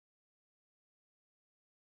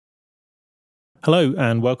Hello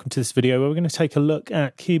and welcome to this video where we're going to take a look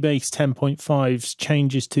at Cubase 10.5's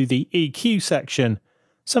changes to the EQ section,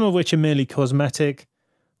 some of which are merely cosmetic,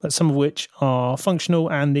 but some of which are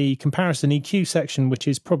functional, and the comparison EQ section, which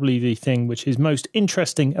is probably the thing which is most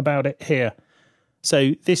interesting about it here.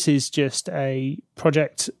 So this is just a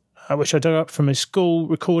project which I dug up from a school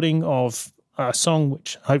recording of a song,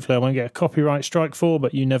 which hopefully I won't get a copyright strike for,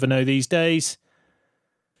 but you never know these days.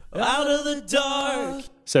 Out of the dark.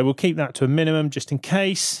 So we'll keep that to a minimum just in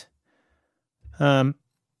case.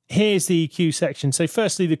 Here's the EQ section. So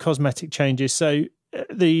firstly, the cosmetic changes. So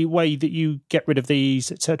the way that you get rid of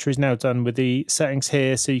these, etc., is now done with the settings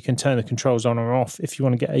here. So you can turn the controls on or off if you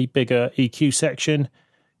want to get a bigger EQ section,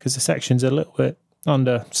 because the section's a little bit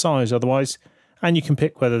undersized otherwise. And you can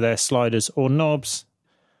pick whether they're sliders or knobs,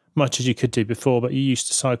 much as you could do before, but you used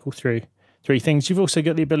to cycle through three things. You've also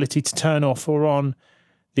got the ability to turn off or on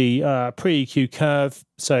the pre-EQ curve.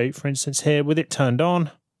 So for instance here, with it turned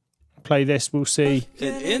on, play this, we'll see.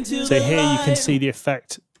 So here you can see the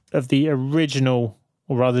effect of the original,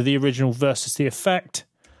 or rather the original versus the effect.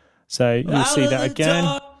 So you'll see that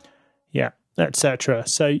again. Yeah, etc.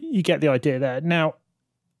 So you get the idea there. Now,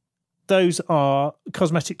 those are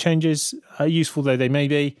cosmetic changes, useful though they may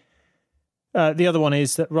be. The other one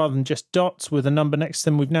is that rather than just dots with a number next to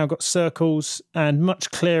them, we've now got circles and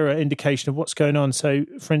much clearer indication of what's going on. So,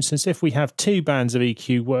 for instance, if we have two bands of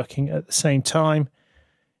EQ working at the same time,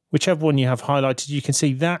 whichever one you have highlighted, you can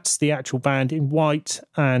see that's the actual band in white,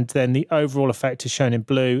 and then the overall effect is shown in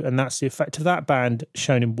blue, and that's the effect of that band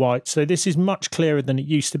shown in white. So this is much clearer than it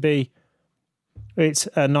used to be. It's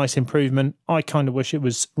a nice improvement. I kind of wish it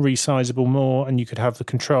was resizable more and you could have the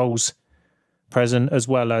controls present as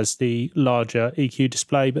well as the larger EQ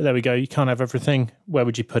display, but there we go. You can't have everything. Where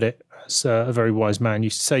would you put it? As a very wise man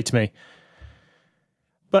used to say to me.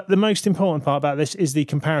 But the most important part about this is the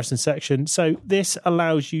comparison section. So this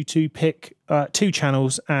allows you to pick two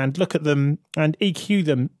channels and look at them and EQ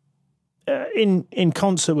them in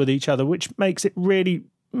concert with each other, which makes it really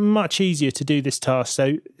much easier to do this task.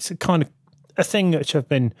 So it's a kind of a thing which I've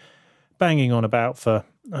been banging on about for,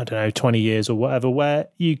 I don't know, 20 years or whatever, where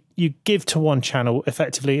you give to one channel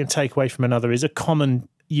effectively and take away from another is a common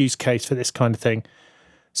use case for this kind of thing.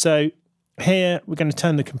 So here we're going to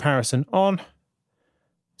turn the comparison on.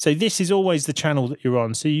 So this is always the channel that you're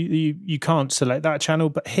on. So you can't select that channel,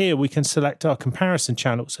 but here we can select our comparison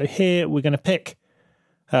channel. So here we're going to pick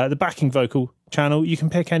the backing vocal channel. You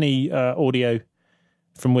can pick any audio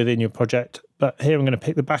from within your project, but here I'm going to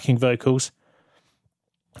pick the backing vocals.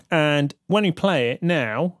 And when we play it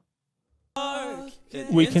now,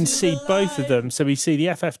 we can see both of them. So we see the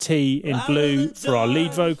FFT in blue for our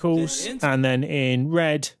lead vocals, and then in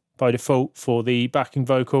red by default for the backing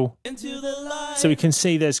vocal. So we can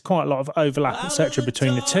see there's quite a lot of overlap, etc.,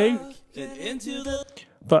 between the two.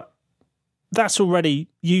 But that's already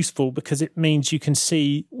useful because it means you can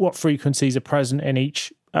see what frequencies are present in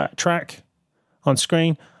each track on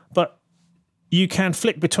screen. But you can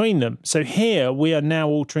flick between them. So here we are now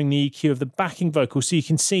altering the EQ of the backing vocal. So you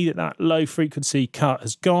can see that that low frequency cut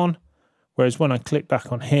has gone. Whereas when I click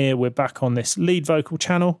back on here, we're back on this lead vocal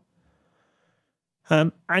channel.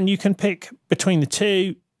 And you can pick between the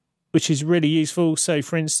two, which is really useful. So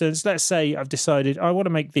for instance, let's say I've decided I want to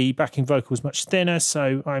make the backing vocals much thinner.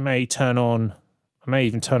 So I may even turn on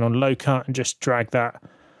low cut and just drag that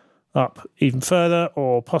up even further,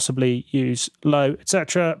 or possibly use low,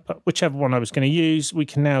 etc. But whichever one I was going to use, we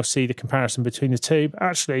can now see the comparison between the two. But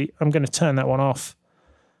actually, I'm going to turn that one off.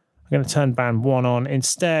 I'm going to turn band 1 on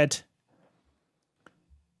instead,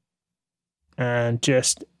 and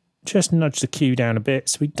just nudge the Q down a bit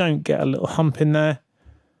so we don't get a little hump in there.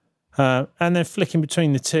 And then flicking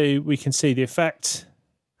between the two, we can see the effect,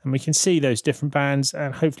 and we can see those different bands,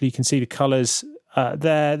 and hopefully you can see the colours.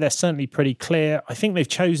 They're certainly pretty clear. I think they've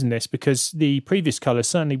chosen this because the previous colours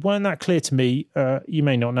certainly weren't that clear to me. You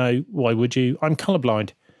may not know. Why would you? I'm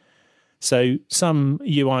colourblind. So some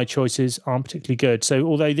UI choices aren't particularly good. So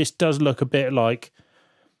although this does look a bit like,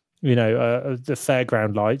 you know, the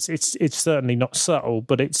fairground lights, it's certainly not subtle,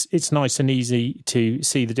 but it's nice and easy to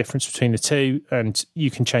see the difference between the two, and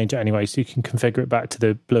you can change it anyway. So you can configure it back to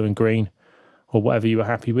the blue and green or whatever you were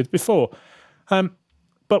happy with before.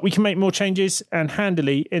 But we can make more changes, and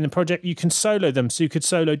handily in the project you can solo them. So you could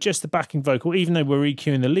solo just the backing vocal, even though we're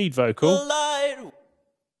EQing the lead vocal.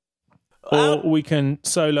 Or we can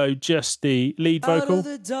solo just the lead vocal.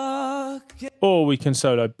 Or we can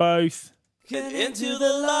solo both.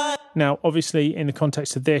 Now, obviously, in the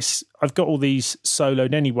context of this, I've got all these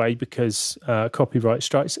soloed anyway because copyright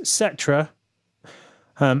strikes, etc.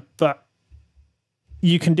 But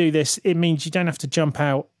you can do this. It means you don't have to jump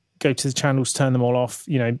out go to the channels, turn them all off,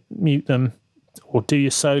 you know, mute them, or do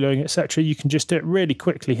your soloing, etc. You can just do it really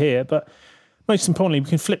quickly here. But most importantly, we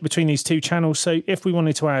can flip between these two channels. So if we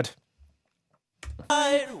wanted to add,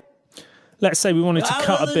 let's say we wanted to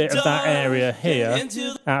cut a bit of that area here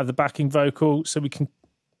out of the backing vocal, so we can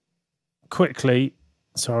quickly,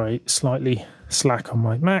 sorry, slightly slack on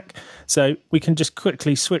my Mac, so we can just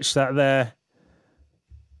quickly switch that there.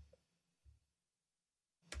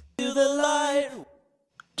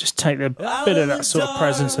 Just take a bit of that sort of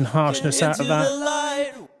presence and harshness out of that.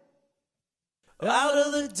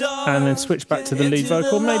 And then switch back to the lead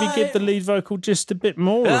vocal. Maybe give the lead vocal just a bit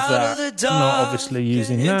more of that. Not obviously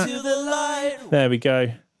using that. There we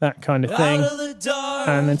go. That kind of thing.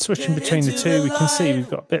 And then switching between the two, we can see we've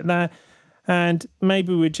got a bit there. And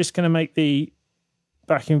maybe we're just going to make the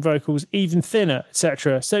backing vocals even thinner,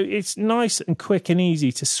 etc. So it's nice and quick and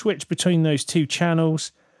easy to switch between those two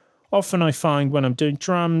channels. Often I find when I'm doing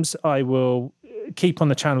drums, I will keep on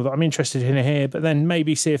the channel that I'm interested in here, but then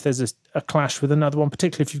maybe see if there's a clash with another one,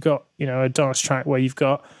 particularly if you've got, you know, a dance track where you've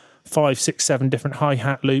got 5, 6, 7 different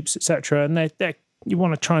hi-hat loops, etc., and you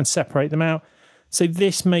want to try and separate them out. So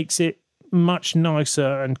this makes it much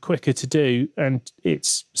nicer and quicker to do, and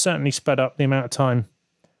it's certainly sped up the amount of time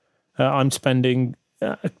I'm spending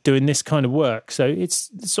doing this kind of work. So it's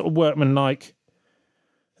sort of workmanlike,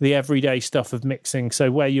 the everyday stuff of mixing. So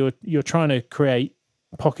where you're trying to create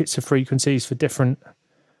pockets of frequencies for different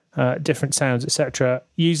sounds, etc.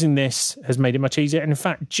 Using this has made it much easier. And in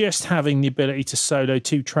fact, just having the ability to solo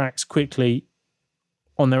 2 tracks quickly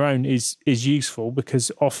on their own is useful,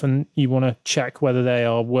 because often you want to check whether they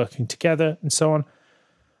are working together and so on.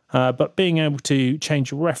 But being able to change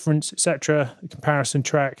your reference, etc., the comparison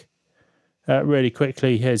track really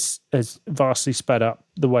quickly has vastly sped up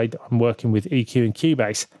the way that I'm working with EQ and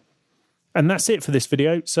Cubase. And that's it for this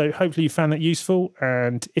video. So hopefully you found that useful.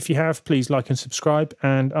 And if you have, please like and subscribe,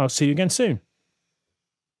 and I'll see you again soon.